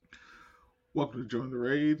Welcome to Join the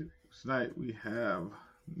Raid. Tonight we have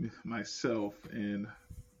myself and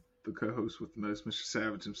the co-host with the most, Mr.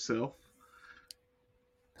 Savage himself.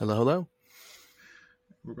 Hello, hello.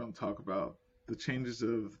 We're going to talk about the changes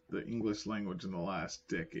of the English language in the last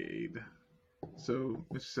decade. So,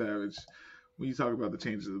 Mr. Savage, when you talk about the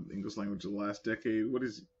changes of the English language in the last decade, what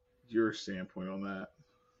is your standpoint on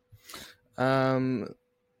that? Um,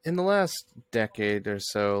 in the last decade or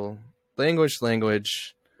so, the English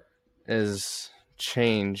language has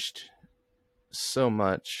changed so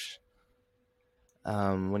much.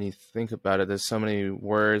 When you think about it, there's so many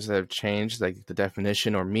words that have changed, like the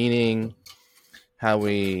definition or meaning, how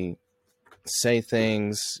we say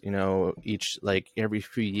things. Each like every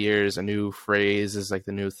few years, a new phrase is like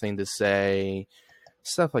the new thing to say.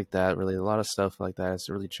 Stuff like that, really, a lot of stuff like that has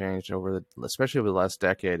really changed especially over the last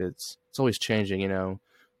decade. It's always changing,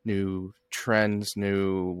 new trends,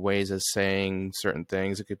 new ways of saying certain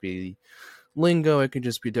things. It could be lingo, it could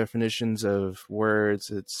just be definitions of words.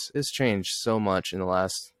 It's changed so much in the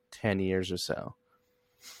last 10 years or so.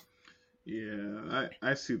 Yeah,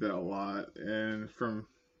 I see that a lot, and from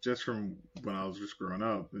when I was just growing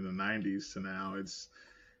up in the '90s to now, it's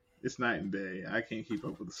night and day. I can't keep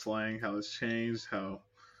up with the slang, how it's changed, how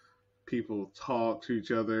people talk to each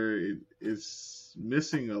other. It's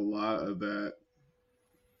missing a lot of that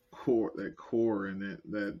core and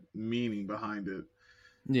that meaning behind it.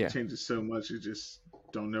 It Yeah. changes so much, you just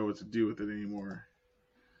don't know what to do with it anymore.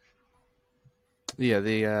 Yeah,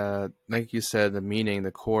 the like you said, the meaning,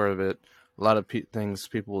 the core of it. A lot of things,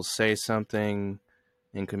 people will say something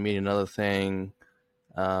and can mean another thing.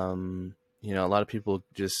 A lot of people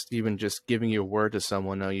just giving your word to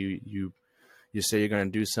someone. No, you say you're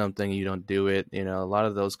going to do something, you don't do it. A lot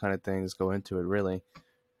of those kind of things go into it. Really,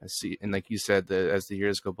 I see, and like you said, as the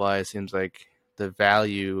years go by, it seems like the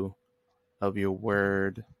value of your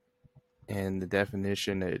word and the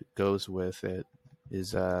definition it goes with it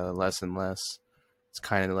is less and less. It's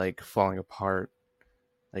kind of like falling apart.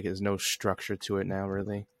 Like there's no structure to it now,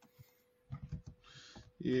 really.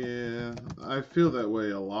 Yeah, I feel that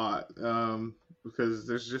way a lot because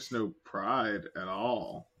there's just no pride at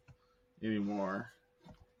all anymore.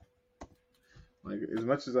 Like as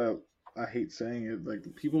much as I hate saying it,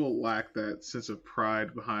 like people lack that sense of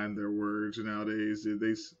pride behind their words nowadays.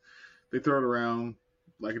 They throw it around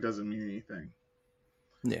like it doesn't mean anything.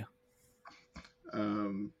 Yeah.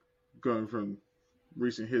 Um, Going from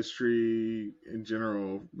recent history in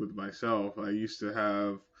general with myself, I used to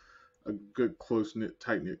have a good close knit,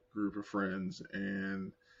 tight knit group of friends,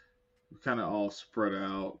 and we kind of all spread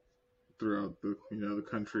out throughout the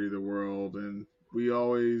country, the world, and we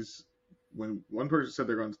always when one person said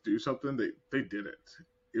they're going to do something, they did it.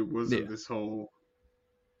 It wasn't Yeah. this whole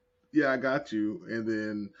yeah I got you, and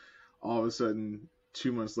then all of a sudden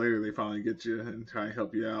 2 months later they finally get you and try and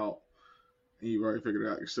help you out, and you've already figured it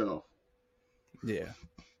out yourself. Yeah.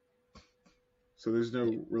 So there's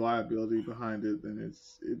no reliability behind it, and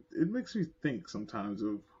it makes me think sometimes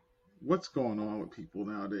of what's going on with people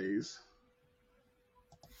nowadays.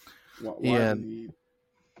 Why Yeah. the need?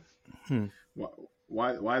 Hmm.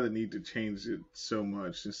 Why why the need to change it so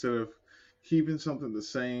much instead of keeping something the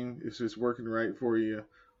same? It's just working right for you.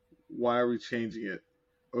 Why are we changing it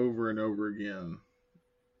over and over again?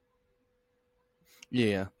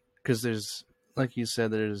 Yeah. Because there's, like you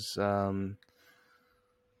said, there's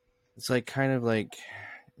it's like kind of like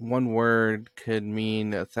one word could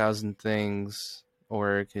mean a thousand things,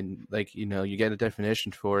 or it could, like, you get a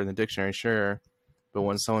definition for it in the dictionary, sure, but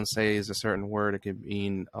when someone says a certain word, it could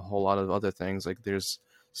mean a whole lot of other things. Like there's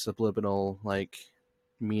subliminal like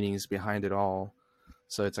meanings behind it all,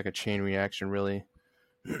 so it's like a chain reaction, really.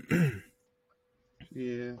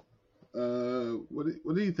 Yeah.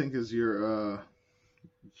 What do you think is your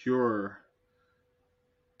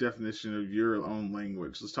definition of your own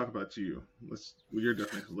language? Let's talk about you. Let's with your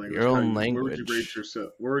definition of language. Your How own you where would you rate language.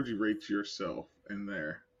 yourself? Where would you rate yourself in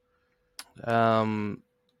there? Um,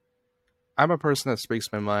 I'm a person that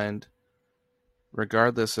speaks my mind,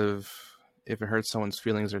 regardless of if it hurts someone's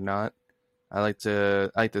feelings or not. I like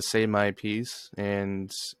to say my piece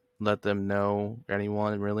and let them know,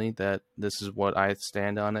 anyone really, that this is what I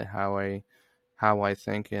stand on it, how I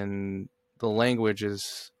think, and the language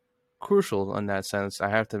is crucial in that sense. I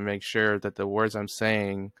have to make sure that the words I'm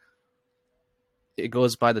saying, it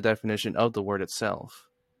goes by the definition of the word itself.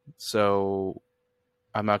 So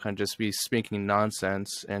I'm not going to just be speaking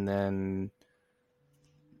nonsense, and then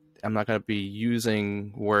I'm not going to be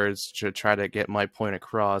using words to try to get my point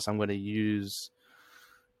across. I'm going to use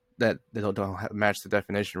that they don't match the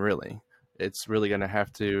definition, really. It's really going to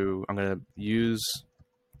have to, I'm going to use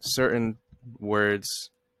certain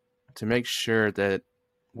words to make sure that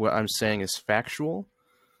what I'm saying is factual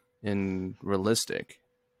and realistic.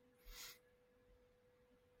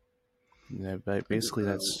 Yeah, but I get basically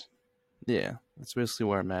that. that's basically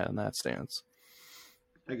where I'm at in that stance.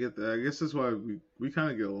 I get that. I guess that's why we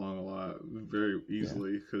kind of get along a lot very Yeah,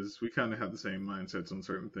 easily because we kind of have the same mindsets on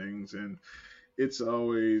certain things, and it's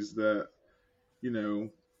always that you know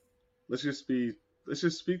let's just be let's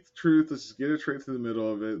just speak the truth. Let's just get it straight through the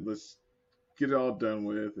middle of it. Let's get it all done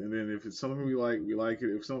with, and then if it's something we like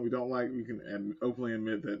it. If something we don't like, we can openly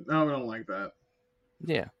admit that no, we don't like that.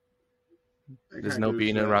 yeah. It There's kind of no goes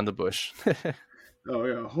beating that. around the bush. Oh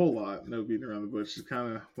yeah, a whole lot. No beating around the bush. It's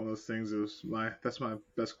kind of one of those things. Is my that's my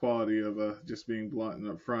best quality of just being blunt and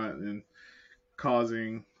upfront and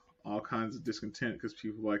causing all kinds of discontent because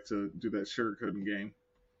people like to do that sugarcoating game.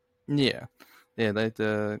 Yeah, yeah.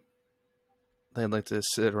 They like to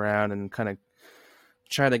sit around and kind of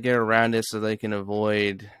try to get around it so they can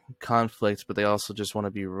avoid conflict, but they also just want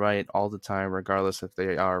to be right all the time, regardless if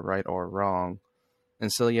they are right or wrong.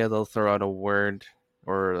 And so, yeah, they'll throw out a word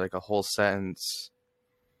or like a whole sentence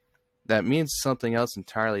that means something else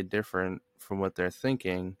entirely different from what they're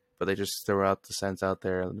thinking, but they just throw out the sentence out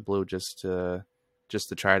there in the blue just to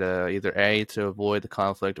try to either A, to avoid the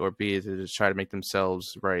conflict, or B, to just try to make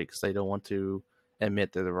themselves right because they don't want to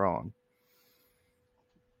admit that they're wrong.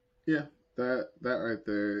 Yeah, that right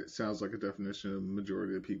there sounds like a definition of the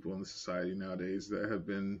majority of people in the society nowadays that have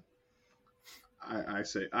been I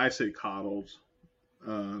say coddled.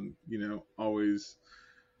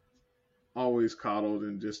 Always coddled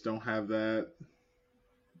and just don't have that.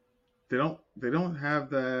 They don't have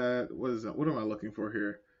that. What is that? What am I looking for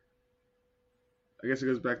here? I guess it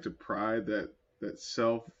goes back to pride. That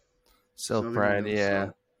self. It's Self nothing in pride, yeah.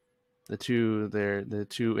 themselves. They're the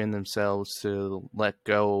two in themselves to let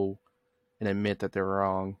go and admit that they're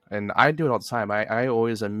wrong. And I do it all the time. I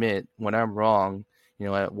always admit when I'm wrong. You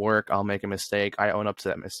know, at work, I'll make a mistake. I own up to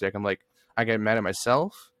that mistake. I'm like, I get mad at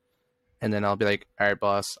myself, and then I'll be like, all right,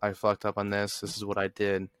 boss, I fucked up on this. This is what I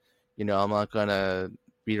did. You know, I'm not gonna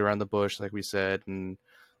beat around the bush, like we said, and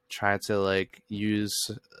try to like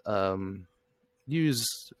um, use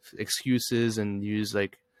excuses and use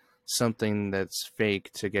like something that's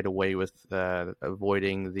fake to get away with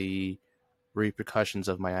avoiding the repercussions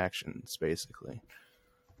of my actions, basically.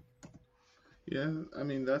 Yeah, I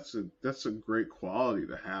mean that's a great quality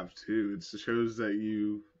to have too. It shows that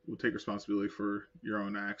you will take responsibility for your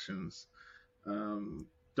own actions. Um,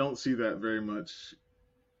 don't see that very much.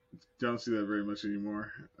 Don't see that very much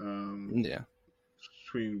anymore. Yeah.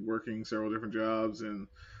 Between working several different jobs and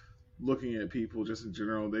looking at people just in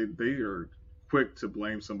general, they are quick to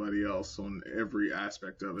blame somebody else on every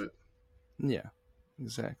aspect of it. Yeah,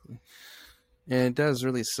 exactly. And it does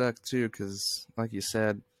really suck too, because, like you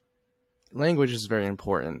said, language is very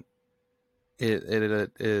important.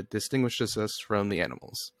 It distinguishes us from the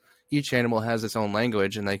animals. Each animal has its own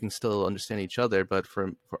language, and they can still understand each other. But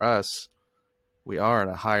for us, we are on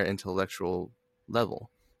a higher intellectual level.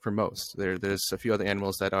 For most, there's a few other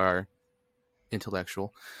animals that are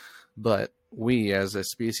intellectual, but we, as a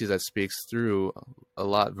species that speaks through a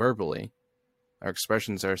lot verbally, our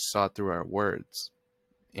expressions are sought through our words,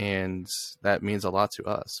 and that means a lot to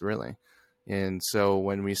us, really. And so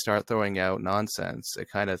when we start throwing out nonsense, it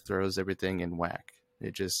kind of throws everything in whack.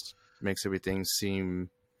 It just makes everything seem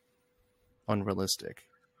unrealistic.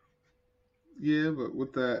 Yeah, but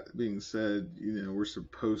with that being said, we're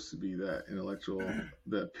supposed to be that intellectual,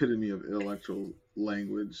 the epitome of intellectual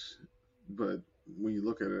language. But when you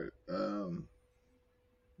look at it,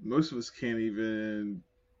 most of us can't even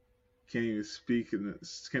speak and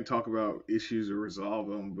can't talk about issues or resolve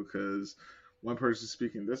them because one person's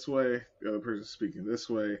speaking this way, the other person's speaking this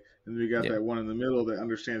way, and we got Yeah, that one in the middle that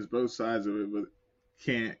understands both sides of it, but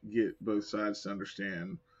can't get both sides to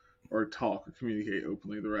understand or talk or communicate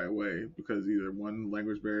openly the right way because either one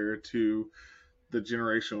language barrier, two, the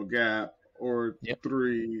generational gap, or yep,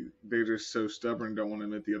 three, they're just so stubborn don't want to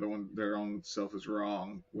admit the other one their own self is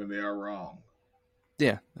wrong when they are wrong.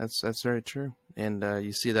 yeah. That's very true, and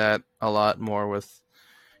you see that a lot more with,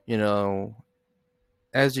 you know,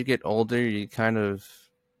 as you get older, you kind of,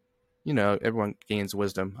 everyone gains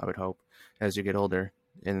wisdom. I would hope as you get older,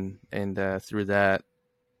 and through that,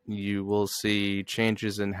 you will see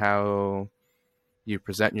changes in how you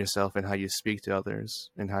present yourself and how you speak to others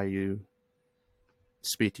and how you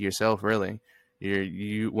speak to yourself. Really,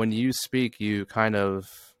 you when you speak, you kind of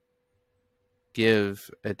give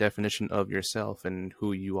a definition of yourself and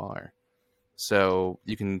who you are. So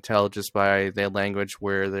you can tell just by their language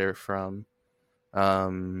where they're from,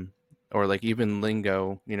 um, or like even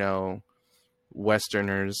lingo.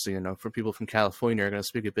 Westerners, for people from California are going to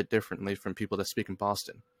speak a bit differently from people that speak in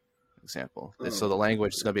Boston, for example. So the Oh,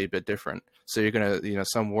 language is going to be a bit different. So you're going to,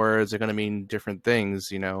 some words are going to mean different things,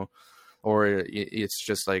 or it's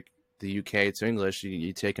just like the UK to English,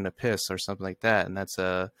 you taking a piss or something like that. And that's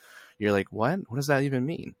you're like, what does that even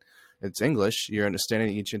mean? It's English. You're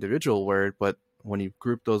understanding each individual word, but when you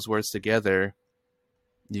group those words together,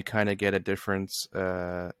 you kind of get a difference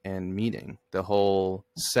in meaning. The whole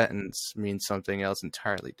sentence means something else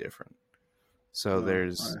entirely different. So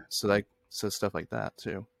well, so stuff like that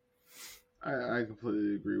too. I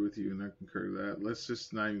completely agree with you, and I concur to that. Let's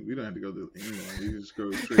just not. We don't have to go to England. We just go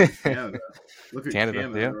straight to Canada. Look at Canada,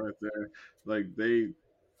 Canada yeah. right there. Like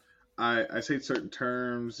I say certain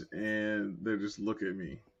terms, and they just look at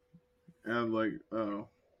me, and I'm like, oh,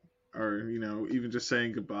 or even just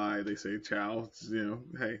saying goodbye, they say ciao. It's,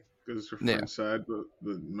 hey, because it's for Yeah. French side, but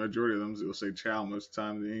the majority of them will say ciao most of the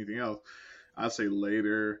time than anything else. I say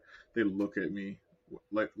later. They look at me.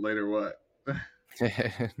 Later what?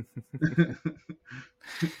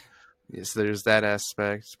 Yes, there's that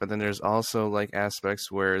aspect, but then there's also like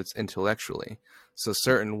aspects where it's intellectually. So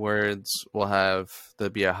certain words will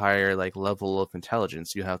there'll be a higher like level of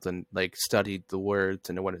intelligence. You have to like study the word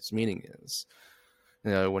to know what its meaning is.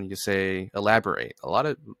 When you say elaborate,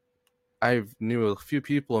 I knew a few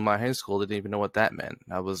people in my high school that didn't even know what that meant.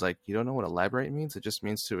 I was like, you don't know what elaborate means? It just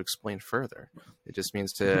means to explain further. It just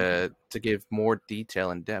means to give more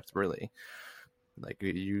detail and depth, really. Like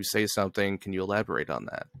you say something, can you elaborate on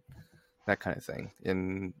that? That kind of thing.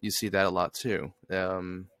 And you see that a lot too.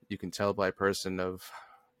 You can tell by a person of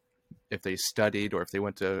if they studied or if they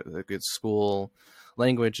went to a good school.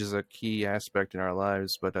 Language is a key aspect in our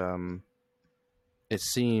lives, but it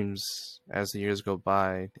seems as the years go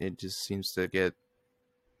by, it just seems to get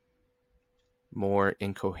more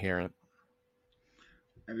incoherent.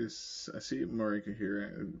 I see it more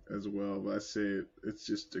incoherent as well, but I say it's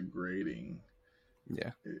just degrading.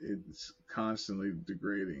 Yeah. It's constantly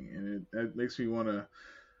degrading, and it makes me want to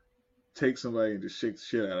take somebody and just shake the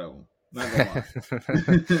shit out of them. Not gonna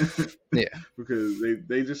lie, Yeah. because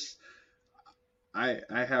they just I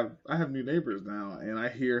have new neighbors now, and I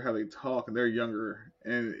hear how they talk, and they're younger,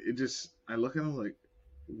 and it just I look at them like,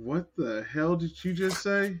 what the hell did you just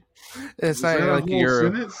say? It's Was not that a like whole you're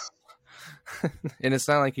sentence? and it's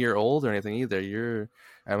not like you're old or anything either.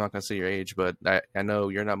 I'm not gonna say your age, but I know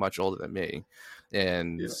you're not much older than me.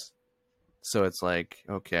 And Yeah. so it's like,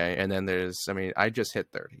 okay. And then I just hit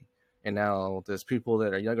 30. And now there's people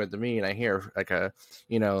that are younger than me, and I hear like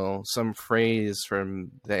some phrase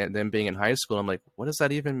from them being in high school. I'm like, what does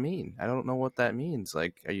that even mean? I don't know what that means.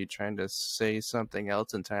 Like, are you trying to say something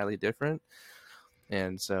else entirely different?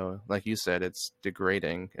 And so, like you said, it's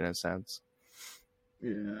degrading in a sense.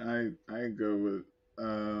 Yeah, I go with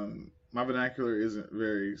my vernacular isn't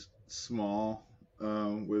very small.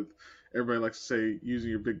 With everybody likes to say using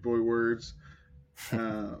your big boy words.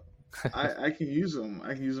 Uh, I can use them.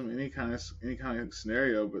 I can use them any kind of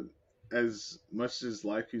scenario. But as much as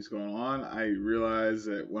life keeps going on, I realize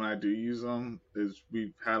that when I do use them, as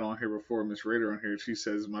we've had on here before, Miss Rader on here, she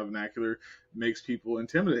says my vernacular makes people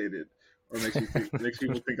intimidated or makes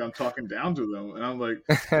people think I'm talking down to them, and I'm like,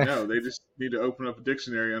 no, they just need to open up a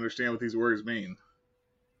dictionary and understand what these words mean.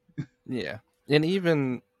 Yeah. And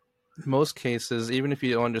even most cases, even if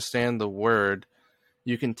you don't understand the word,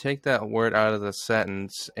 you can take that word out of the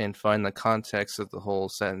sentence and find the context of the whole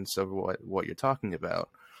sentence of what you're talking about.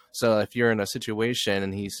 So if you're in a situation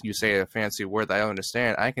and you say a fancy word that I don't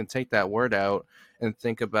understand, I can take that word out and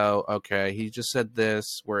think about, okay, he just said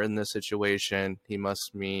this, we're in this situation, he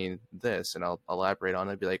must mean this, and I'll elaborate on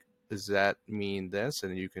it, be like, does that mean this?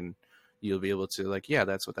 And you'll be able to like, yeah,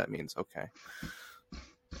 that's what that means. Okay.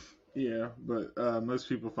 Yeah, but most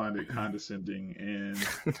people find it condescending and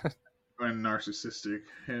narcissistic,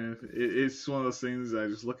 and it's one of those things. I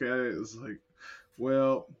just look at it. It's like,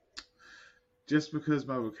 well, just because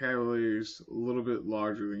my vocabulary is a little bit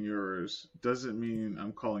larger than yours doesn't mean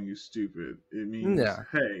I'm calling you stupid. It means, Yeah.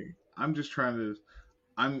 hey, I'm expressing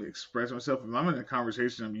myself. If I'm in a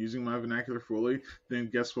conversation, I'm using my vernacular fully, then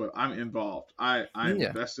guess what? I'm involved. I'm Yeah.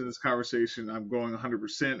 invested in this conversation. I'm going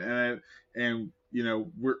 100% in it, and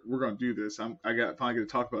we're going to do this. I got finally get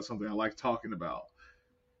to talk about something I like talking about,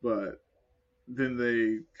 but then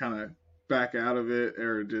they kind of back out of it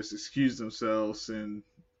or just excuse themselves, and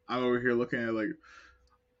I'm over here looking at like,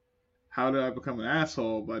 how did I become an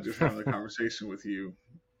asshole by just having a conversation with you,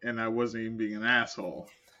 and I wasn't even being an asshole.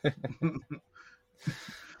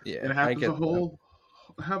 Yeah, It I happens get that.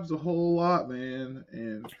 a whole lot, man.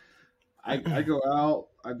 And I go out,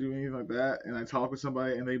 I do anything like that, and I talk with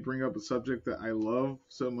somebody, and they bring up a subject that I love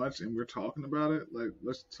so much, and we're talking about it. Like,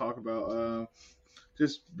 let's talk about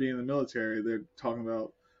just being in the military. They're talking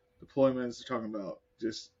about deployments. They're talking about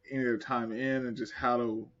just any of their time in, and just how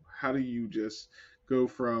do you just go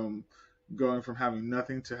from going from having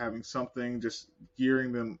nothing to having something, just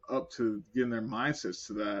gearing them up to getting their mindsets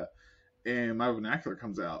to that. And my vernacular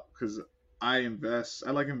comes out because I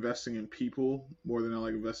like investing in people more than I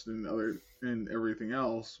like investing in everything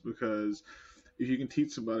else, because if you can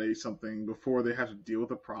teach somebody something before they have to deal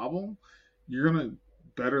with a problem, you're gonna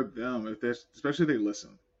better them if they, especially if they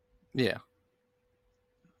listen. Yeah.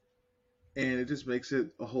 And it just makes it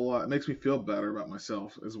a whole lot. It makes me feel better about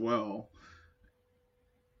myself as well.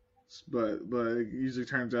 But it usually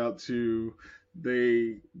turns out to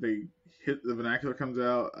they hit the vernacular comes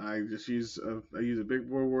out. I use a big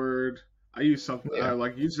boy word. I use something Yeah.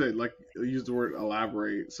 like you said, like I use the word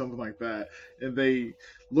elaborate, something like that, and they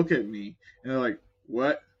look at me and they're like,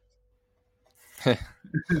 "What?"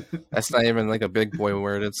 That's not even like a big boy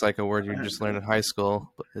word. It's like a word you just learned in high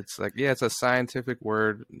school. But it's like, yeah, it's a scientific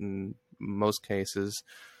word in most cases.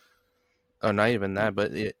 Oh, not even that,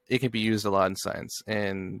 but it can be used a lot in science.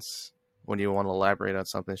 And when you want to elaborate on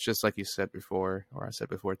something, it's just like you said before, or I said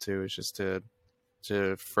before too, it's just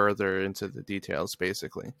to further into the details.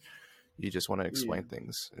 Basically, you just want to Yeah, explain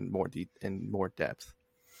things in more depth.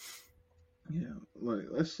 yeah. Like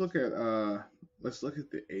let's look at the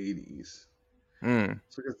 '80s. Mm,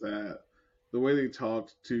 Let's look at that. The way they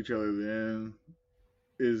talked to each other then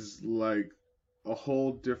is like a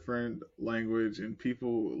whole different language, and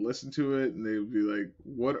people listen to it and they would be like,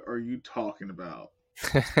 "What are you talking about?"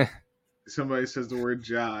 Somebody says the word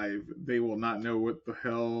jive, they will not know what the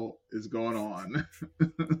hell is going on.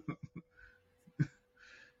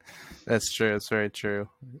 that's true. It's very true.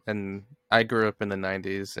 And I grew up in the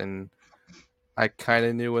 '90s, and I kind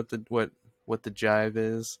of knew what the jive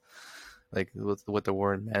is, like what the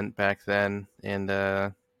word meant back then,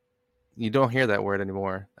 and you don't hear that word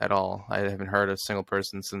anymore at all. I haven't heard a single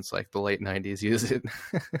person since like the late '90s use it.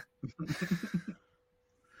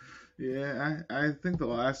 Yeah, I think the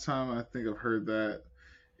last time I think I've heard that,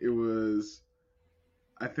 it was,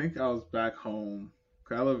 I think I was back home.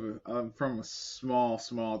 'Cause I'm from a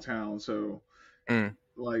small town, so Mm,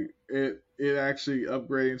 like it actually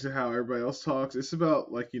upgrading to how everybody else talks. It's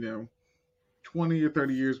about like 20 or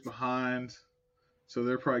 30 years behind, so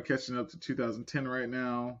they're probably catching up to 2010 right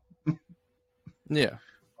now yeah,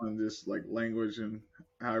 on this like language and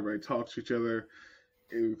how everybody talks to each other.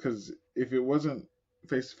 Because if it wasn't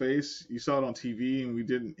face to face, you saw it on TV, and we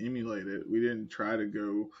didn't emulate it. We didn't try to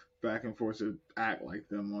go back and forth to act like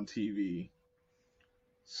them on TV.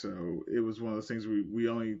 So it was one of those things we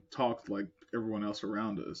only talked like everyone else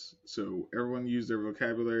around us. So everyone used their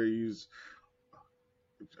vocabulary, used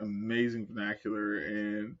amazing vernacular,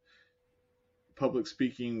 and public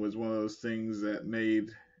speaking was one of those things that made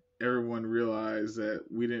everyone realize that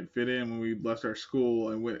we didn't fit in when we left our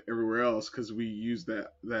school and went everywhere else, because we used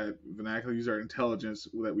that vernacular, used our intelligence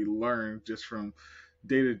that we learned just from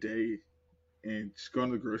day to day, and just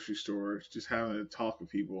going to the grocery store, just having to talk with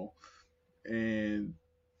people. And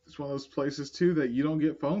it's one of those places too that you don't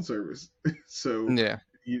get phone service. So yeah,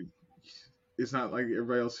 you it's not like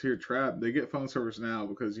everybody else here trapped. They get phone service now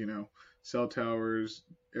because cell towers.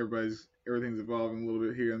 Everything's evolving a little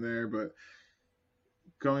bit here and there. But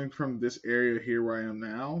going from this area here where I am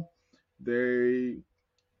now, they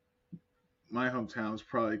my hometown's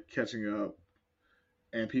probably catching up,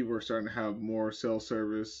 and people are starting to have more cell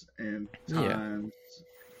service and yeah. times,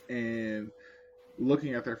 and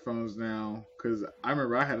looking at their phones now. Because I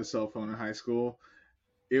remember I had a cell phone in high school.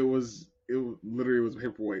 It literally was a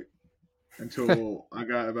paperweight until I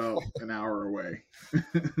got about an hour away.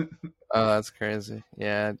 Oh, that's crazy.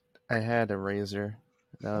 Yeah, I had a Razor.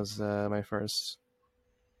 That was my first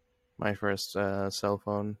cell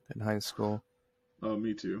phone in high school. Oh,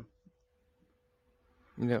 me too.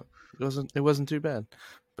 You know, it wasn't too bad,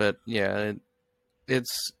 but yeah, it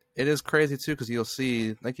is crazy too because you'll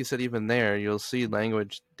see, like you said, even there you'll see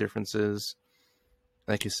language differences.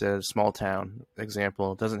 Like you said, small town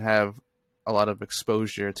example doesn't have a lot of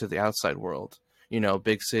exposure to the outside world.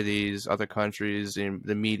 Big cities, other countries, in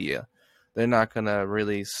the media, they're not gonna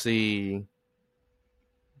really see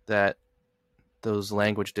that those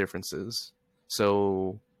language differences.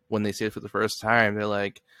 So when they see it for the first time, they're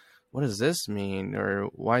like, "What does this mean?" Or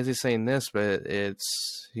 "Why is he saying this?" But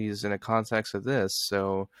he's in a context of this.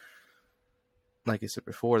 So, like I said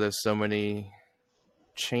before, there's so many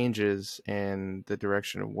changes in the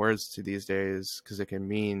direction of words to these days because it can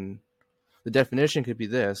mean the definition could be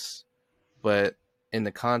this, but in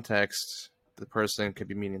the context, the person could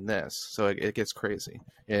be meaning this. So it gets crazy.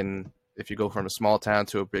 And if you go from a small town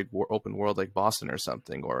to a big open world like Boston or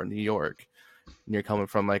something, or New York, and you're coming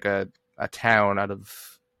from like a town out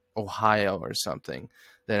of Ohio or something,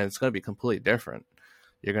 then it's going to be completely different.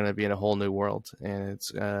 You're going to be in a whole new world, and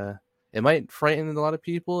it might frighten a lot of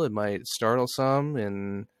people. It might startle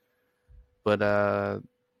some, but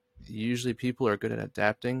usually people are good at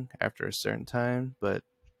adapting after a certain time. But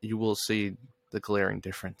you will see the glaring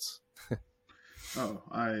difference. Oh,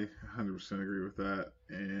 I 100% agree with that,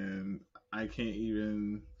 and I can't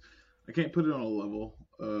even I can't put it on a level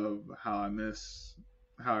of how I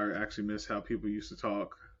actually miss how people used to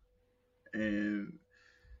talk, and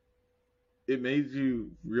it made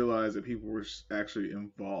you realize that people were actually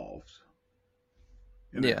involved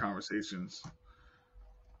in their Yeah, conversations,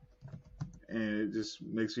 and it just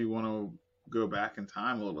makes me want to go back in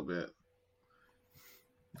time a little bit.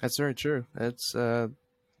 that's very true. It's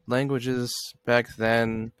languages back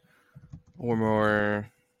then were more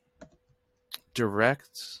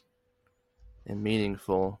direct and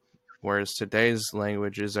meaningful, whereas today's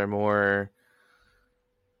languages are more,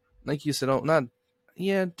 like you said, not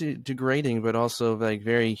degrading, but also like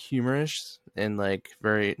very humorous and like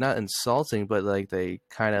very not insulting, but like they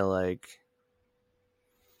kind of like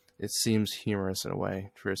it seems humorous in a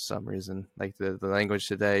way for some reason. Like the language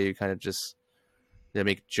today, you kind of just they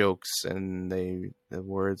make jokes and the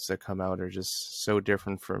words that come out are just so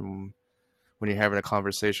different from when you're having a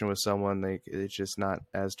conversation with someone. Like it's just not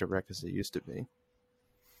as direct as it used to be,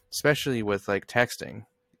 especially with like texting.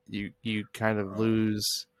 You kind of Oh,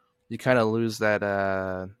 lose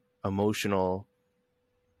that emotional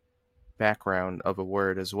background of a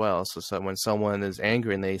word as well. So when someone is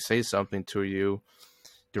angry and they say something to you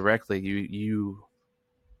directly, you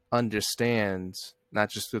understand not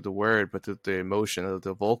just through the word but through the emotion of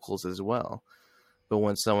the vocals as well. But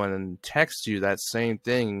when someone texts you that same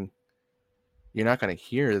thing, you're not going to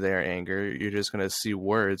hear their anger. You're just going to see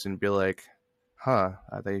words and be like, huh,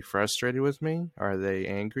 are they frustrated with me? Are they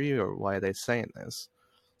angry? Or why are they saying this?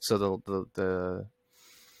 So the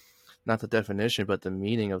not the definition, but the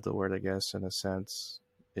meaning of the word, I guess, in a sense,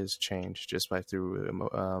 is changed just by through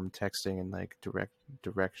texting and like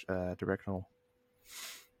directional.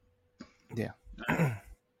 Yeah.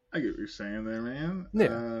 I get what you're saying there, man.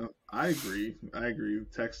 Yeah. I agree. I agree.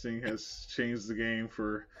 Texting has changed the game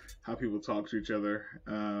for how people talk to each other.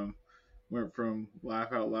 Went from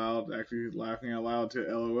laugh out loud to actually laughing out loud to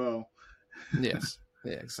LOL. Yes.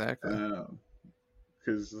 Yeah. Exactly.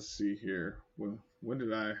 Because let's see here. When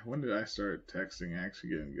did I start texting? Actually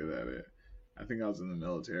getting good at it. I think I was in the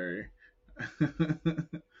military.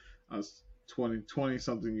 I was 20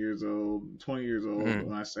 something years old, 20 years old Mm.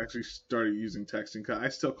 when I actually started using texting. Cause I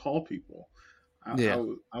still call people. Yeah.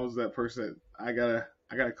 I was that person that I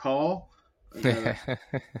gotta call. I gotta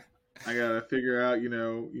I gotta figure out you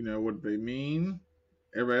know what they mean.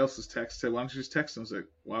 Everybody else is texting. Why don't you just text them? It's like,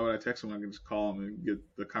 why would I text them? I can just call them and get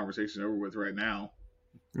the conversation over with right now.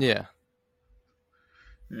 Yeah.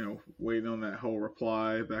 Waiting on that whole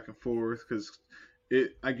reply back and forth because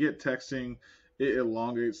I get texting, it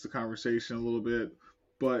elongates the conversation a little bit,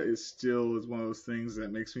 but it still is one of those things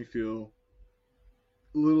that makes me feel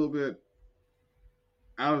a little bit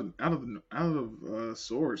out of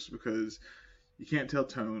source because you can't tell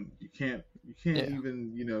tone. You can't Yeah.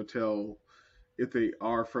 even tell if they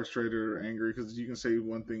are frustrated or angry because you can say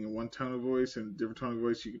one thing in one tone of voice and a different tone of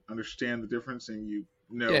voice. You can understand the difference and you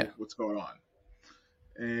Yeah. know what's going on.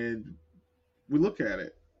 And we look at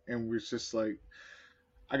it and we're just like,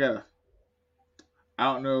 I gotta. I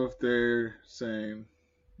don't know if they're saying,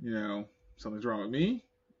 something's wrong with me,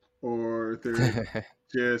 or if they're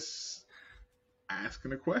just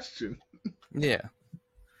asking a question. Yeah.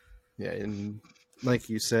 Yeah. And like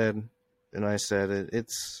you said, and I said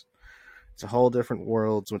it's a whole different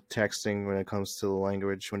world with texting when it comes to the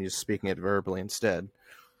language when you're speaking it verbally instead.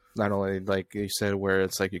 Not only like you said, where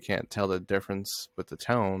it's like you can't tell the difference with the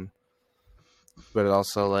tone, but it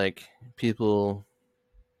also like people,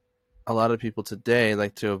 a lot of people today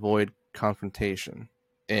like to avoid confrontation.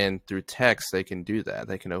 And through text, they can do that.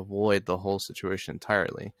 They can avoid the whole situation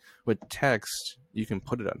entirely. With text, you can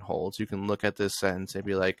put it on hold. You can look at this sentence and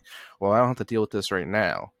be like, well, I don't have to deal with this right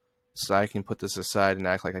now. So I can put this aside and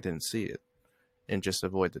act like I didn't see it and just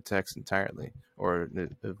avoid the text entirely or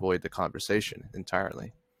avoid the conversation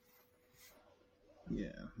entirely.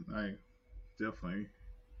 Yeah, I definitely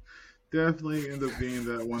definitely end up being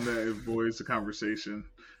that one that avoids the conversation.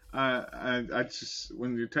 I just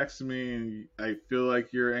when you're texting me and I feel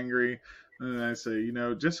like you're angry, and I say,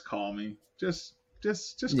 just call me, just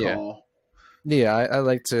Yeah. call. Yeah, I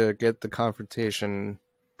like to get the confrontation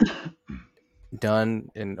done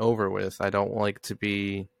and over with. I don't like to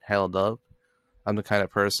be held up. I'm the kind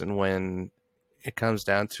of person when it comes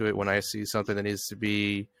down to it, when I see something that needs to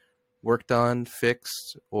be worked on,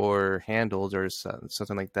 fixed, or handled, or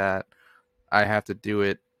something like that, I have to do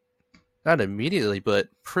it not immediately, but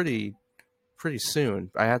pretty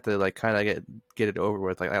soon. I have to like kind of get it over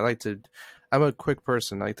with. Like I like to, I'm a quick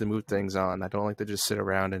person. I like to move things on. I don't like to just sit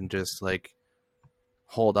around and just like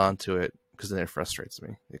hold on to it because then it frustrates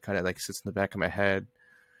me. It kind of like sits in the back of my head,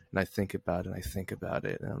 and I think about it. And I think about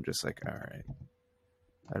it, and I'm just like, all right,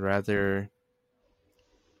 I'd rather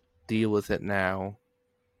deal with it now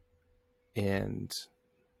and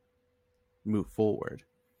move forward.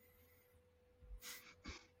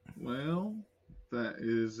 Well, that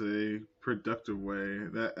is a productive way.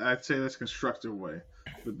 That I'd say that's a constructive way,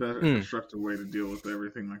 the better Mm, constructive way to deal with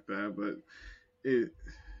everything like that. But it,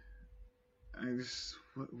 I just,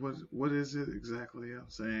 what is it exactly I'm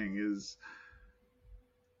saying is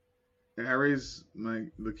I raise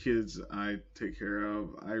the kids I take care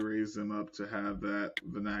of. I raise them up to have that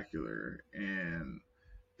vernacular and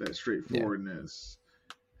that yeah, straightforwardness.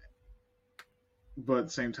 But at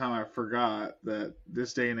the same time, I forgot that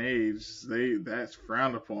this day and age, that's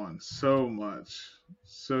frowned upon so much,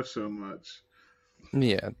 so much,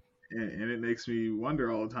 yeah, and it makes me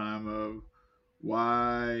wonder all the time of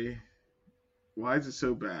why why is it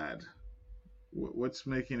so bad? What's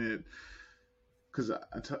making it? Because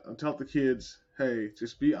I tell the kids, hey,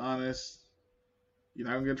 just be honest. You're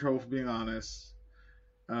not gonna get in trouble for being honest.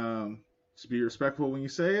 Um, just be respectful when you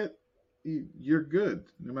say it. You're good,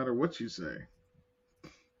 no matter what you say.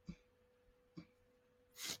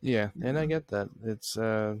 yeah. You And I know? get that. It's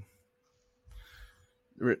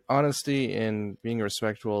honesty and being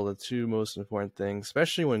respectful are the two most important things,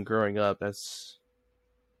 especially when growing up. That's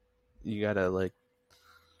you gotta like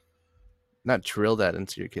not drill that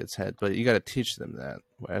into your kid's head, but you gotta teach them that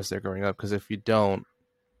as they're growing up. Because if you don't,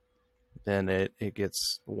 then it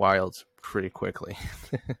gets wild pretty quickly.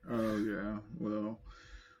 Oh yeah. Well,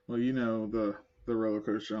 the roller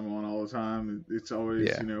coaster I'm on all the time. It's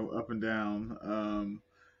always Yeah, up and down.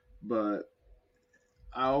 But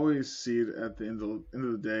I always see it at the end of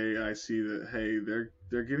the day. I see that hey,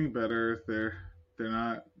 they're getting better. They're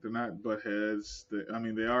not butt heads. I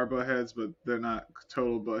mean, they are butt heads, but they're not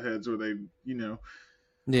total butt heads. Or they,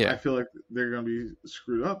 I yeah, feel like they're gonna be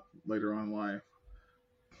screwed up later on in life.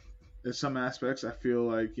 In some aspects, I feel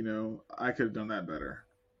like I could have done that better,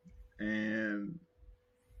 and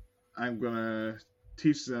I'm gonna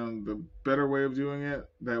teach them the better way of doing it.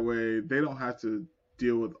 That way, they don't have to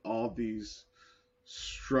deal with all these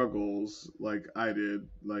struggles like I did,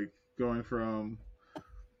 like going from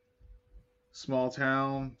small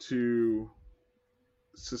town to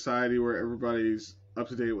society where everybody's up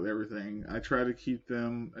to date with everything. I try to keep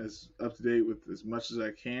them as up to date with as much as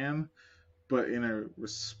I can, but in a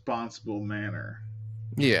responsible manner.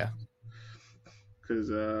 yeah. Because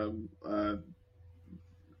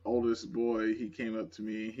oldest boy, he came up to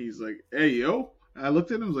me. He's like, "Hey, yo." I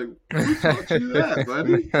looked at him. I was like, "Who taught you that,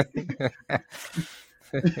 buddy?"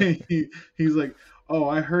 He's like, "Oh,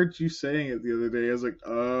 I heard you saying it the other day." I was like,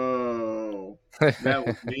 "Oh, that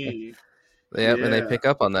was me." Yep, and they Yeah. pick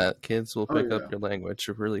up on that. Kids will Oh pick up yeah. your language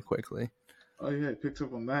really quickly. Oh yeah. He picks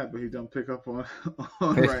up on that, but he don't pick up on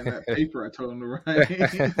on writing that Of paper I told him to write.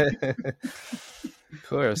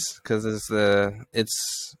 course, because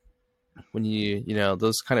it's when you know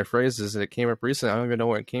those kind of phrases that came up recently. I don't even know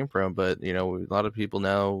where it came from, but a lot of people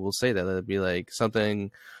now will say that it'd be like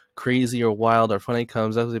something crazy or wild or funny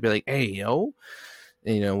comes up. They'd be like, "Hey, yo."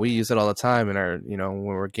 And, we use it all the time in our, when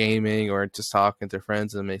we're gaming or just talking to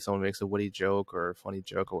friends and someone makes a witty joke or a funny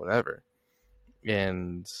joke or whatever.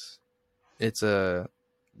 And it's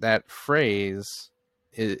that phrase,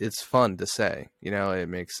 it's fun to say,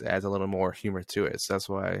 adds a little more humor to it. So that's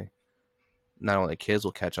why not only kids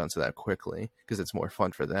will catch on to that quickly because it's more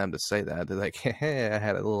fun for them to say that. They're like, hey, I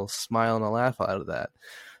had a little smile and a laugh out of that.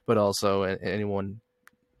 But also anyone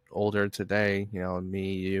older today,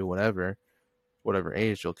 me, you, whatever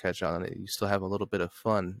age you'll catch on it, you still have a little bit of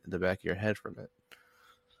fun in the back of your head from it.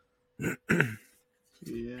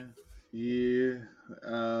 Yeah. Yeah.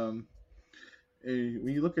 Um, and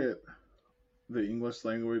when you look at the English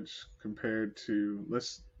language compared to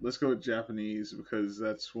let's go with Japanese because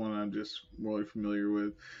that's one I'm just really familiar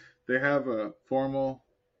with. They have a formal,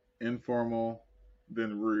 informal,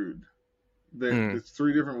 then rude. Mm, There's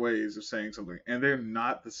three different ways of saying something, and they're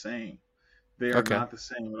not the same. They are okay. not the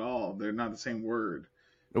same at all. They're not the same word.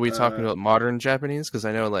 Are we talking Uh, about modern Japanese? Because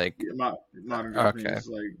I know, like, modern okay, Japanese,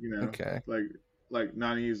 like okay, like like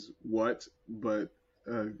nani is what, but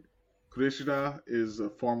uh, kurishida is a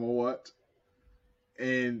formal what,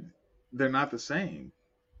 and they're not the same.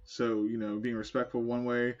 So being respectful one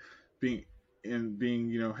way, being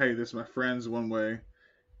being hey, this is my friends one way.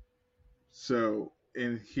 So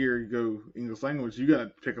and here you go English language, you got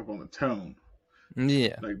to pick up on the tone,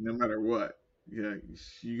 Yeah. like no matter what. Yeah,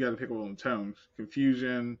 you got to pick up on the tone,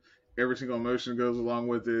 confusion, every single emotion goes along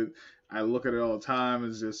with it. I look at it all the time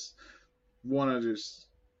as just want to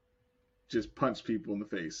just punch people in the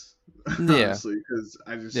face, Yeah. honestly, because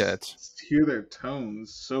I Yeah. just hear their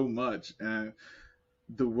tones so much, and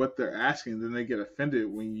what they're asking, then they get offended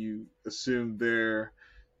when you assume they're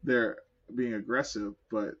being aggressive.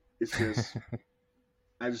 But it's just,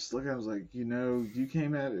 I just look at it, I was like, you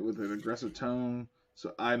came at it with an aggressive tone,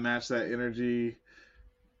 so I match that energy.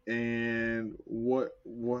 And what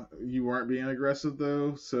you weren't being aggressive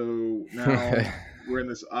though, so now we're in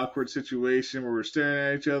this awkward situation where we're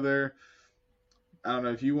staring at each other. I don't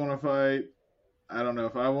know if you want to fight. I don't know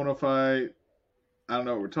if I want to fight. I don't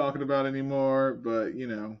know what we're talking about anymore. But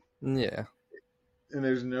Yeah. and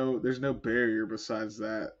there's no barrier besides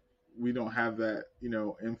that. We don't have that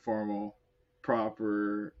informal,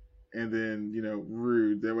 proper, and then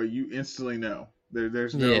rude. That way you instantly know.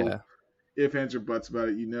 There's no Yeah. if, ands, or buts about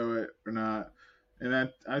it. You know it or not. And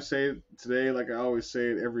I say it today, like I always say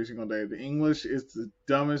it every single day. The English is the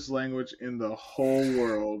dumbest language in the whole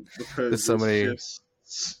world There's because so it's many.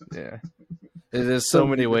 just Yeah. There's so so many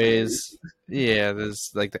many different ways. ways. Yeah,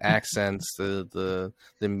 there's like the accents, the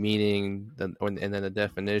meaning, and then the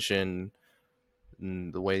definition,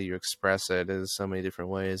 and the way you express it is so many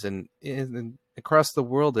different ways. And across the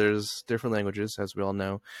world, there's different languages, as we all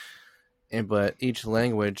know. And but each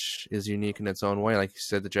language is unique in its own way. Like you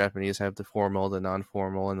said, the Japanese have the formal, the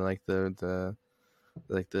non-formal, and like the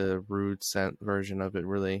rude scent version of it,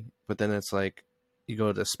 really. But then it's like you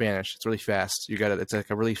go to Spanish, it's really fast. It's like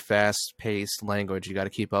a really fast-paced language. You got to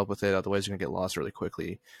keep up with it, otherwise you're gonna get lost really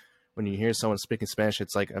quickly. When you hear someone speaking Spanish,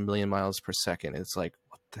 it's like a million miles per second. It's like,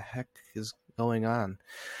 what the heck is going on?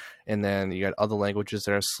 And then you got other languages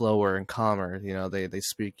that are slower and calmer. They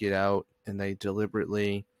speak it out and they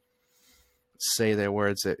deliberately say their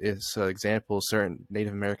words. So, example, certain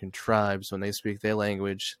Native American tribes, when they speak their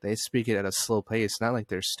language, they speak it at a slow pace. Not like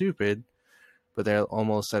they're stupid, but they're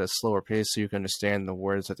almost at a slower pace so you can understand the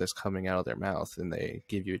words that is coming out of their mouth, and they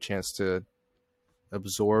give you a chance to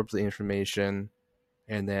absorb the information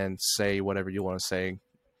and then say whatever you want to say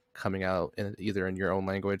coming out either in your own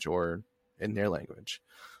language or in their language.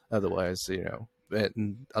 Otherwise,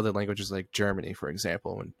 in other languages like Germany, for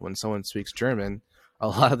example, when someone speaks German, a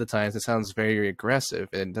lot of the times it sounds very aggressive,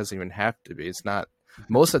 and it doesn't even have to be. It's not.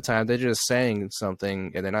 Most of the time, they're just saying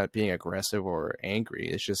something, and they're not being aggressive or angry.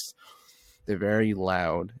 It's just they're very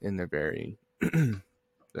loud and they're very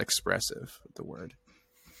expressive with the word.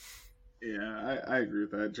 Yeah, I agree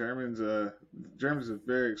with that. German's a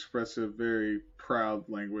very expressive, very proud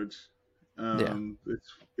language. Yeah,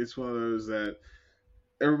 It's one of those that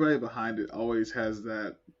everybody behind it always has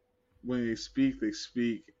that. When they speak,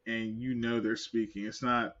 and they're speaking. It's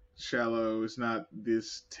not shallow. It's not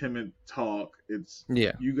this timid talk. It's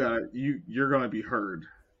yeah, you're gonna be heard.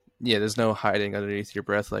 yeah. There's no hiding underneath your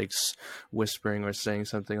breath, like whispering or saying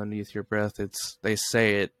something underneath your breath. It's they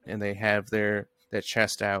say it and they have their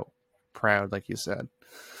chest out, proud, like you said.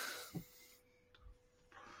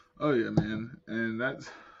 Oh yeah, man, and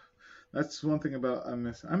that's one thing about I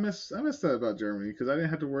miss that about Germany because I didn't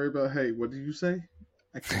have to worry about, hey, what did you say?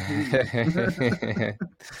 I can't hear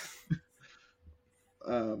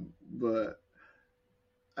you. But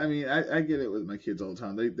I mean, I get it with my kids all the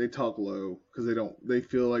time. They talk low because they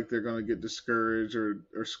feel like they're gonna get discouraged or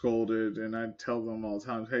scolded, and I tell them all the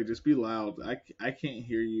time, hey, just be loud. I can't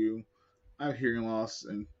hear you. I have hearing loss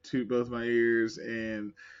in both my ears,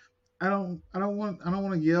 and I don't want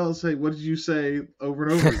to yell and say, what did you say, over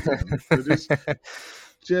and over again. So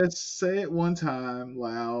just say it one time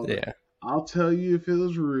loud. Yeah, I'll tell you if it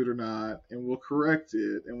was rude or not, and we'll correct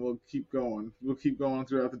it, and we'll keep going. We'll keep going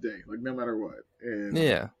throughout the day, like no matter what. And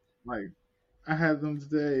yeah, like I had them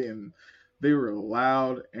today, and they were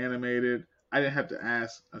loud, animated. I didn't have to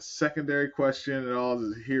ask a secondary question at all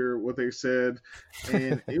to hear what they said,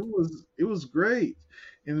 and it was great.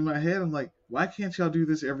 And in my head, I'm like, why can't y'all do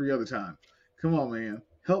this every other time? Come on, man,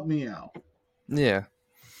 help me out. yeah,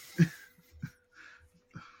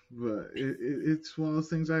 But it's one of those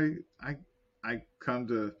things I come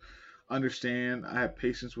to understand. I have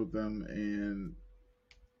patience with them, and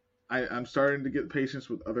I'm starting to get patience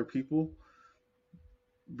with other people,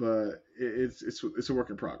 but it's a work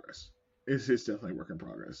in progress. It's definitely a work in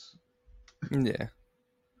progress. yeah.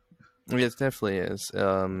 It definitely is.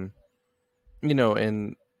 And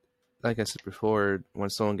like I said before, when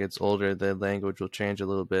someone gets older, the language will change a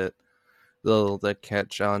little bit. They'll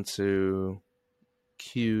catch on to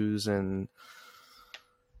cues and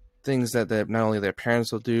things that not only their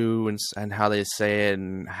parents will do, and how they say it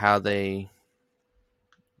and how they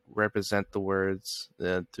represent the words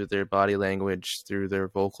through their body language, through their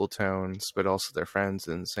vocal tones, but also their friends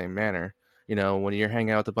in the same manner. When you're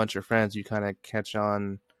hanging out with a bunch of friends, you kind of catch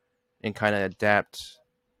on and kind of adapt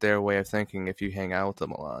their way of thinking if you hang out with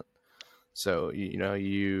them a lot. So you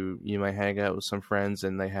might hang out with some friends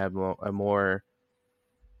and they have a more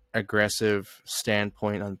aggressive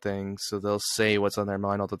standpoint on things, so they'll say what's on their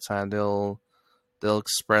mind all the time. They'll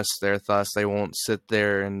express their thoughts. They won't sit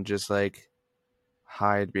there and just like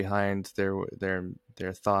hide behind their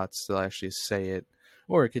thoughts. They'll actually say it.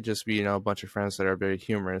 Or it could just be a bunch of friends that are very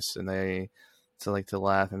humorous and they to like to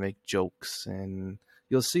laugh and make jokes, and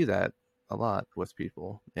you'll see that a lot with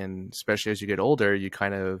people. And especially as you get older,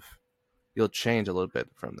 you'll change a little bit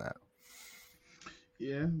from that.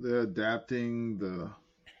 Yeah, the adapting,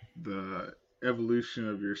 the evolution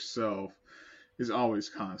of yourself is always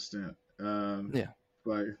constant. Yeah.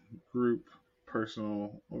 By group,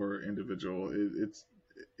 personal, or individual,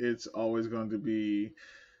 it's always going to be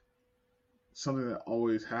something that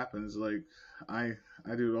always happens. Like I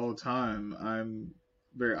I do it all the time. I'm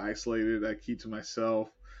very isolated. I keep to myself.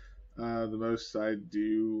 The most I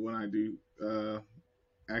do when I do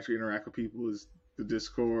actually interact with people is the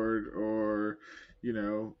Discord or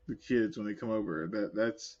the kids when they come over.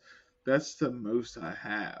 That's the most I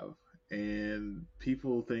have, and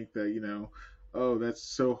people think that oh,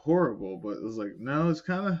 that's so horrible, but it's like no,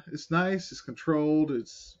 it's nice, it's controlled,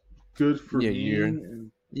 it's good for Yeah, me,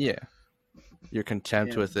 yeah, you're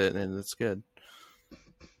content and with it, and it's good.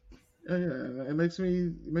 yeah, it makes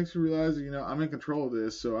me realize that I'm in control of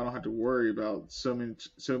this, so I don't have to worry about so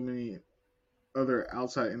many other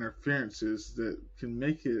outside interferences that can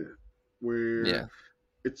make it where Yeah.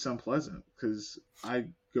 it's unpleasant because I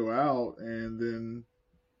go out and then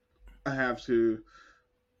I have to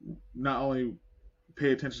not only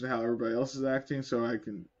pay attention to how everybody else is acting so I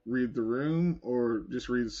can read the room or just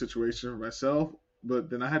read the situation for myself, but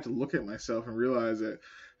then I have to look at myself and realize that,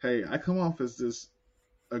 hey, I come off as this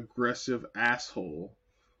aggressive asshole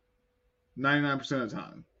 99% of the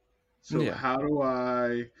time. So Yeah. how do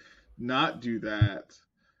I not do that?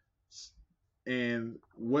 And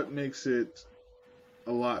what makes it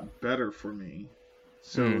a lot better for me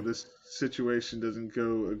so Mm. this situation doesn't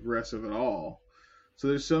go aggressive at all? So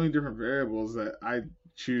there's so many different variables that I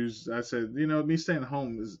choose. I said, me staying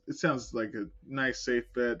home it sounds like a nice safe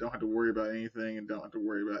bet. Don't have to worry about anything and don't have to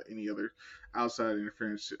worry about any other outside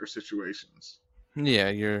interference or situations. Yeah,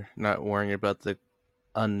 you're not worrying about the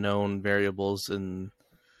unknown variables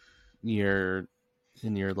your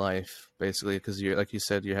in your life, basically, because you're like you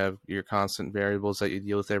said, you have your constant variables that you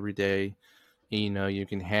deal with every day. You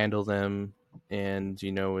can handle them, and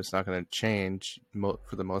it's not going to change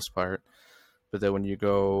for the most part. But then when you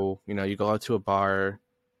go out to a bar,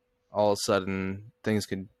 all of a sudden things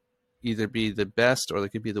could either be the best or they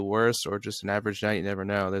could be the worst or just an average night. You never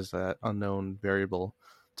know. There's that unknown variable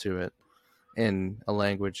to it. And a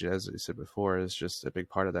language, as I said before, is just a big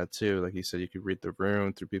part of that too. Like you said, you could read the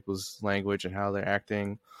room through people's language and how they're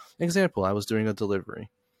acting. Example, I was doing a delivery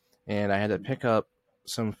and I had to pick up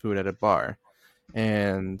some food at a bar.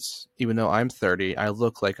 And even though I'm 30, I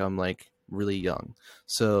look like I'm like really young.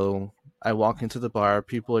 So I walk into the bar,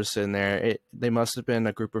 people are sitting there. They must have been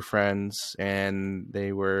a group of friends and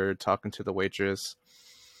they were talking to the waitress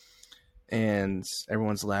and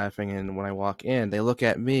everyone's laughing. And when I walk in, they look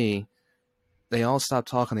at me, they all stop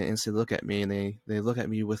talking, they instantly look at me and they look at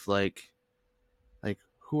me with like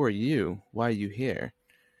who are you? Why are you here?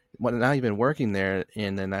 When not even working there.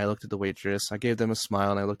 And then I looked at the waitress, I gave them a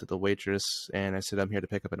smile and I looked at the waitress and I said, I'm here to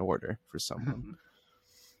pick up an order for someone.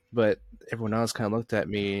 But everyone else kind of looked at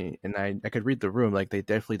me and I could read the room, like they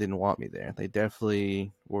definitely didn't want me there. They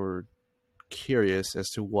definitely were curious as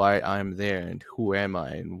to why I'm there and who am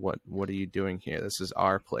I and what are you doing here? This is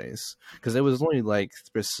our place. Because it was only like,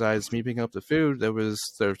 besides me picking up the food, there were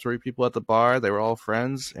three people at the bar. They were all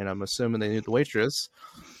friends, and I'm assuming they knew the waitress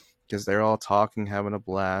because they're all talking, having a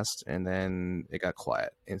blast, and then it got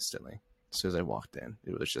quiet instantly as soon as I walked in.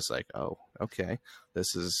 It was just like, oh, okay,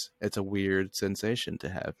 it's a weird sensation to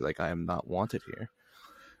have. Like I am not wanted here.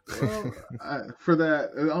 Well, for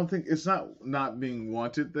that, I don't think it's not being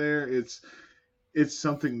wanted there. It's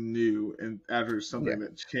something new and after Yeah, something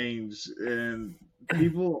that changed and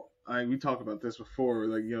people. We talked about this before.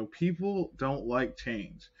 Like people don't like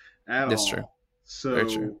change at that's true. all. Very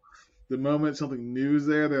true. So the moment something new is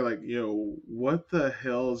there, they're like, "Yo, what the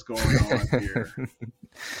hell is going on here?"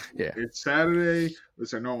 Yeah. It's Saturday.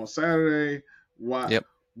 It's our normal Saturday. Why? Yep.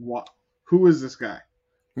 What? Who is this guy?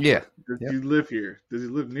 Yeah. What does Yep. he live here? Does he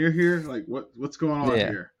live near here? Like what's going on Yeah.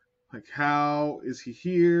 here? Like how is he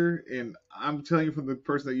here? And I'm telling you from the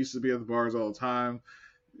person that used to be at the bars all the time,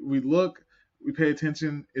 we look, we pay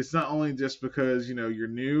attention. It's not only just because you're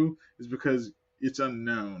new, it's because it's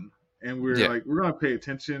unknown, and we're Yeah. like we're gonna pay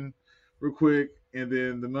attention real quick. And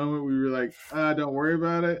then the moment we were like, don't worry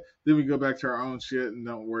about it, then we go back to our own shit and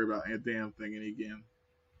don't worry about a damn thing again.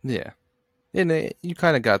 Yeah. And you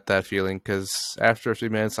kind of got that feeling because after a few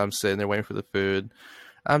minutes, I'm sitting there waiting for the food.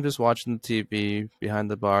 I'm just watching the TV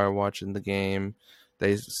behind the bar, watching the game.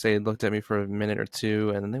 They say looked at me for a minute or two,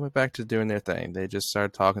 and then they went back to doing their thing. They just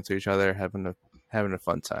started talking to each other, having a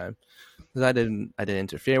fun time. 'Cause I didn't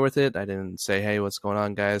interfere with it. I didn't say, "Hey, what's going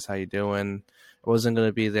on, guys? How you doing?" I wasn't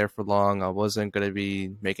gonna be there for long. I wasn't gonna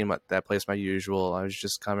be making that place my usual. I was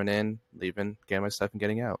just coming in, leaving, getting my stuff, and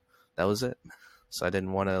getting out. That was it. So I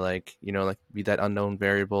didn't want to like be that unknown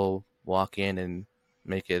variable, walk in and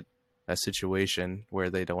make it a situation where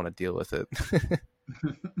they don't want to deal with it.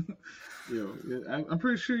 I'm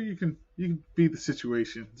pretty sure you can beat the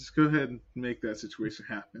situation. Just go ahead and make that situation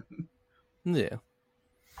happen. Yeah.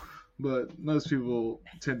 But most people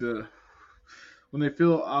tend to, when they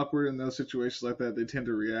feel awkward in those situations like that, they tend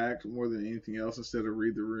to react more than anything else instead of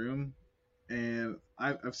read the room. And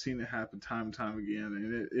I've seen it happen time and time again,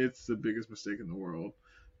 and it's the biggest mistake in the world.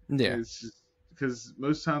 Yeah. It's just because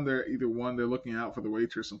most of the time they're either one, they're looking out for the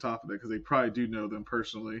waitress on top of that because they probably do know them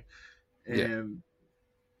personally, Yeah. and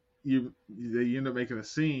they end up making a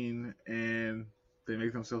scene and they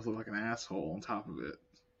make themselves look like an asshole on top of it.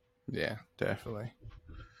 Yeah, definitely.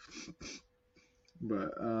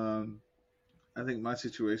 But I think my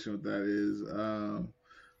situation with that is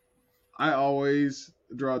I always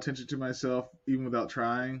draw attention to myself even without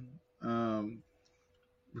trying,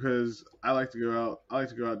 because I like to go out. I like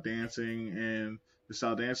to go out dancing, and the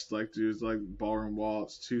style dances I like to do is like ballroom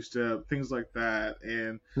waltz, two step, things like that.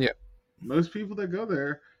 And Yeah. most people that go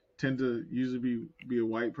there tend to usually be a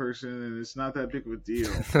white person, and it's not that big of a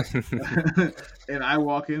deal. And I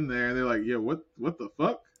walk in there, and they're like, "Yo, what the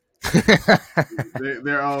fuck?"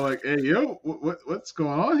 They're all like, "Hey, yo, what's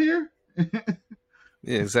going on here?"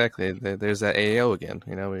 Yeah, exactly. There's that AO again.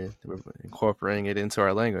 We're incorporating it into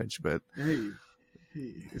our language, but Hey,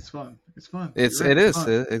 it's fun. It's fun. it's You're right. it It's is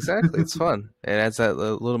fun. exactly. It's fun. It adds that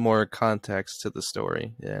little more context to the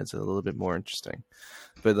story. Yeah, it's a little bit more interesting.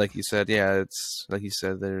 But like you said, yeah, it's like you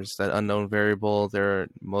said. There's that unknown variable. They're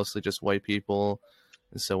mostly just white people,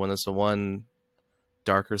 and so when there's a one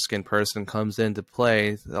darker skinned person comes into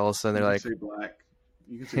play, all of a sudden You they're can like, say black.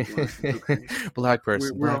 You can say black. It's okay. black We're,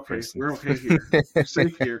 person, we're black okay. person. We're okay here. We're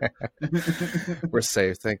safe here. We're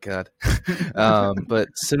safe, thank God. But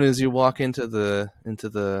as soon as you walk into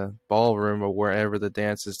the ballroom or wherever the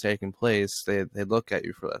dance is taking place, they look at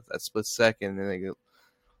you for that split second and they go,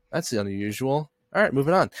 "That's unusual. All right,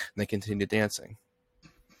 moving on." And they continue dancing.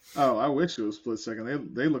 Oh, I wish it was split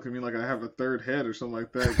second. They look at me like I have a third head or something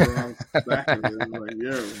like that growing on the back of it. I'm like,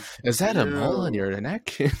 Is that a mole on yo. your neck?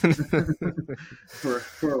 For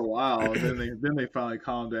a while. Then they finally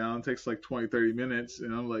calm down. It takes like 20, 30 minutes,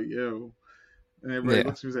 and I'm like, yo. And everybody Yeah,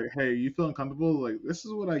 looks at me and like, hey, you feel uncomfortable? Like, this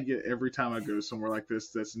is what I get every time I go somewhere like this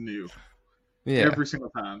that's new. yeah, Every single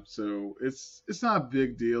time. So it's not a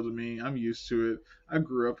big deal to me. I'm used to it. I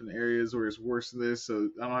grew up in areas where it's worse than this, so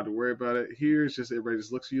I don't have to worry about it. Here it's just everybody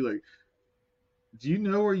just looks at you like, do you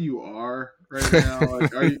know where you are right now?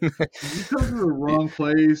 Like, did you come to the wrong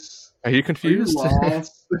place? Are you Are you confused?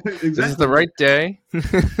 lost? This is the Exactly. right day.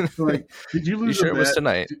 Like, did you You lose a sure it was bet?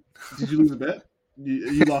 tonight? Did you lose a bet?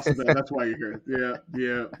 You lost a bet. That's why you're here.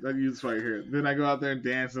 Yeah. That's why you're here. Then I go out there and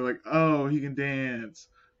dance. They're like, oh, he can dance.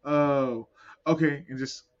 Oh, okay, and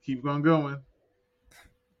just keep on going.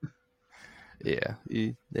 Yeah,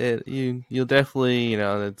 you'll definitely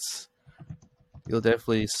you'll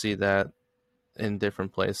definitely see that in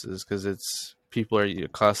different places because it's people are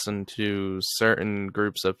accustomed to certain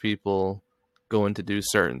groups of people going to do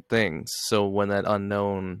certain things. So when that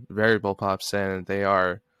unknown variable pops in, they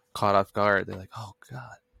are caught off guard. They're like, "Oh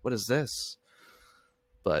God, what is this?"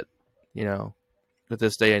 But you know, with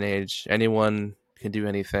this day and age, anyone can do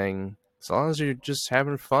anything as long as you're just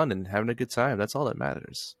having fun and having a good time. That's all that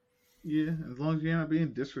matters. Yeah, as long as you're not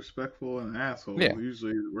being disrespectful and an Yeah, asshole,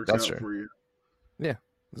 usually it works that's out true. for you. Yeah,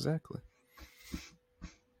 exactly.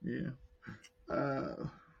 Yeah. Uh,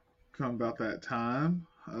 Come about that time.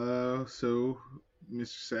 So,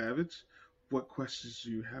 Mr. Savage, what questions do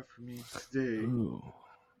you have for me today? Ooh.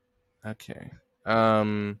 Okay.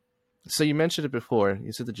 Um. So you mentioned it before.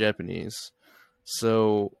 You said the Japanese.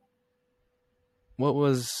 So what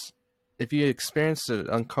was if you experienced an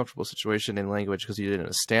uncomfortable situation in language because you didn't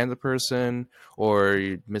understand the person or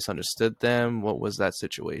you misunderstood them? What was that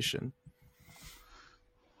situation?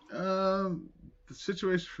 The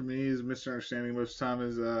situation for me is misunderstanding most of the time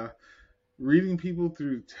is reading people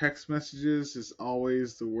through text messages is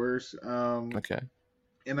always the worst. Okay.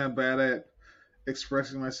 And I'm bad at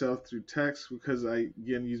expressing myself through text because I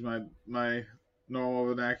again use my normal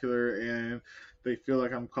vernacular and they feel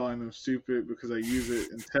like I'm calling them stupid because I use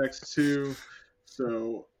it in text too.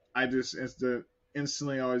 So I just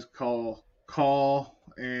instantly always call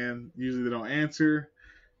and usually they don't answer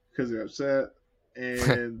because they're upset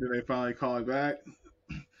and then they finally call me back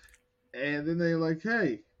and then they're like,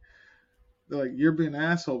 hey, they're like, you're being an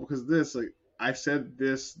asshole because of this. Like, I said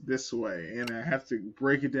this way, and I have to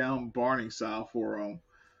break it down Barney style for them.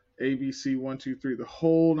 ABC 1 2 3, the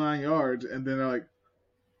whole 9 yards, and then they're like,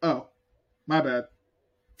 oh, my bad.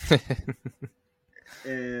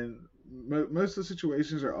 And most of the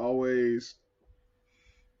situations are always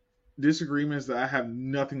disagreements that I have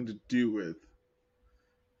nothing to do with.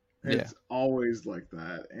 And Yeah, it's always like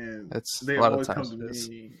that. And that's they a lot of always come times to it is.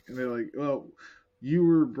 me and they're like, well, you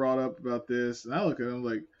were brought up about this. And I look at them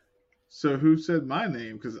like, so who said my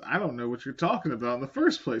name? Because I don't know what you're talking about in the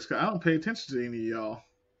first place. Because I don't pay attention to any of y'all.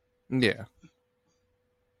 Yeah.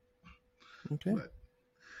 Okay. But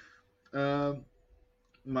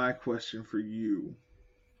my question for you.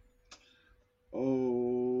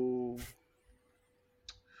 Oh,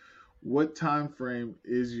 what time frame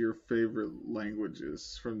is your favorite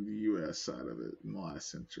languages from the U.S. side of it in the last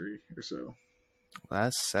century or so?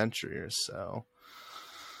 Last century or so.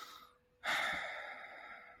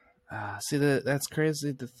 See that's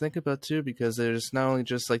crazy to think about too because there's not only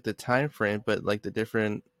just like the time frame but like the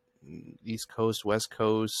different East Coast, West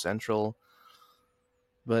Coast, Central.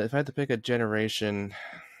 But if I had to pick a generation,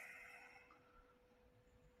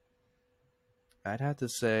 I'd have to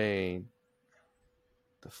say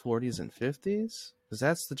the 40s and 50s because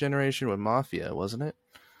that's the generation with Mafia, wasn't it?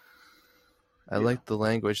 I Yeah, liked the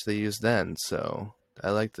language they used then, so I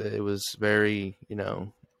liked that it was very,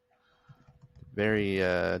 very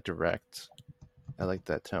direct. I liked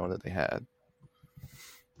that tone that they had.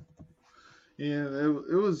 yeah.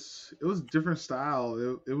 It was different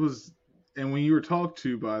style. It was, and when you were talked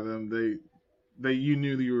to by them, they you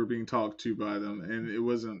knew that you were being talked to by them, and it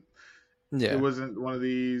Yeah, wasn't one of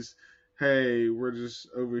these, hey, we're just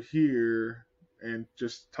over here and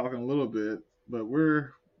just talking a little bit, but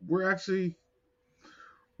we're actually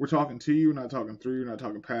we're talking to you, we're not talking through you, we're not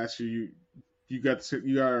talking past you. You got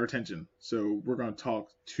our attention, so we're going to talk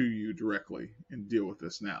to you directly and deal with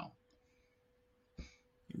this now.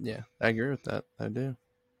 yeah, I agree with that. I do.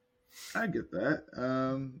 I get that.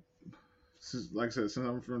 Like I said, since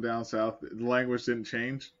I'm from down south, the language didn't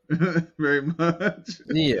change very much.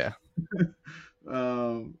 Yeah,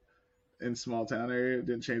 um, in small town area, it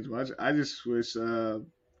didn't change much. I just wish,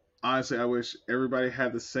 honestly, I wish everybody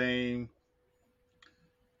had the same.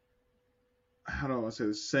 How do I want to say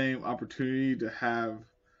the same opportunity to have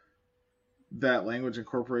that language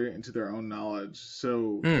incorporated into their own knowledge,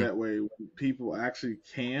 so mm, that way when people actually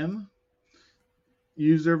can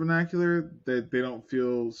use their vernacular, that they don't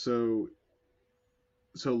feel so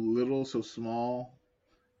little, so small,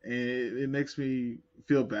 and it makes me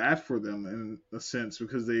feel bad for them in a sense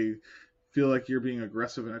because they feel like you're being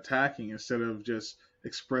aggressive and attacking instead of just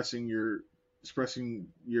expressing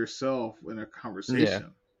yourself in a yeah,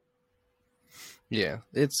 conversation. yeah.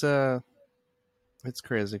 It's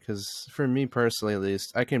crazy because for me personally, at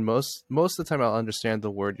least, I can most of the time I'll understand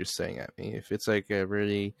the word you're saying at me. If it's like a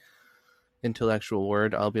really intellectual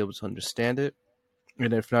word, I'll be able to understand it.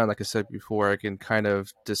 And if not, like I said before, I can kind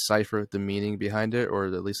of decipher the meaning behind it, or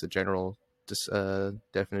at least the general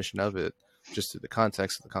definition of it, just through the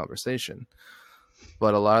context of the conversation.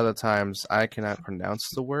 But a lot of the times, I cannot pronounce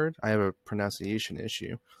the word. I have a pronunciation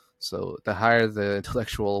issue. So the higher the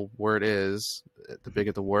intellectual word is, the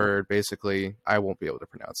bigger the word. Basically, I won't be able to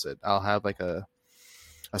pronounce it. I'll have like a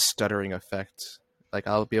stuttering effect. Like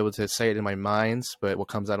I'll be able to say it in my mind, but what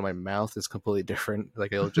comes out of my mouth is completely different.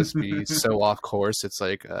 Like it'll just be so off course. It's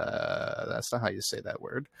like that's not how you say that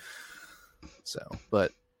word. So,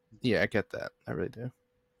 but yeah, I get that. I really do.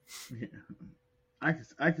 Yeah,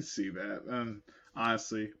 I could see that.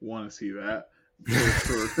 Honestly, want to see that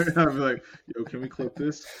for I'd be like, yo, can we clip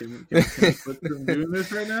this? Can we clip them doing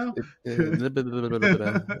this right now?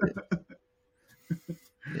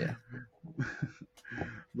 Yeah,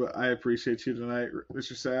 But I appreciate you tonight,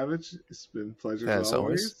 Mr. Savage. It's been a pleasure as as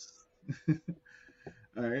always. always.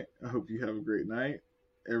 All right. I hope you have a great night.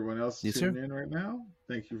 Everyone else You too. tuning in right now,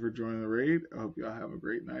 thank you for joining the raid. I hope y'all have a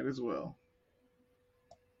great night as well.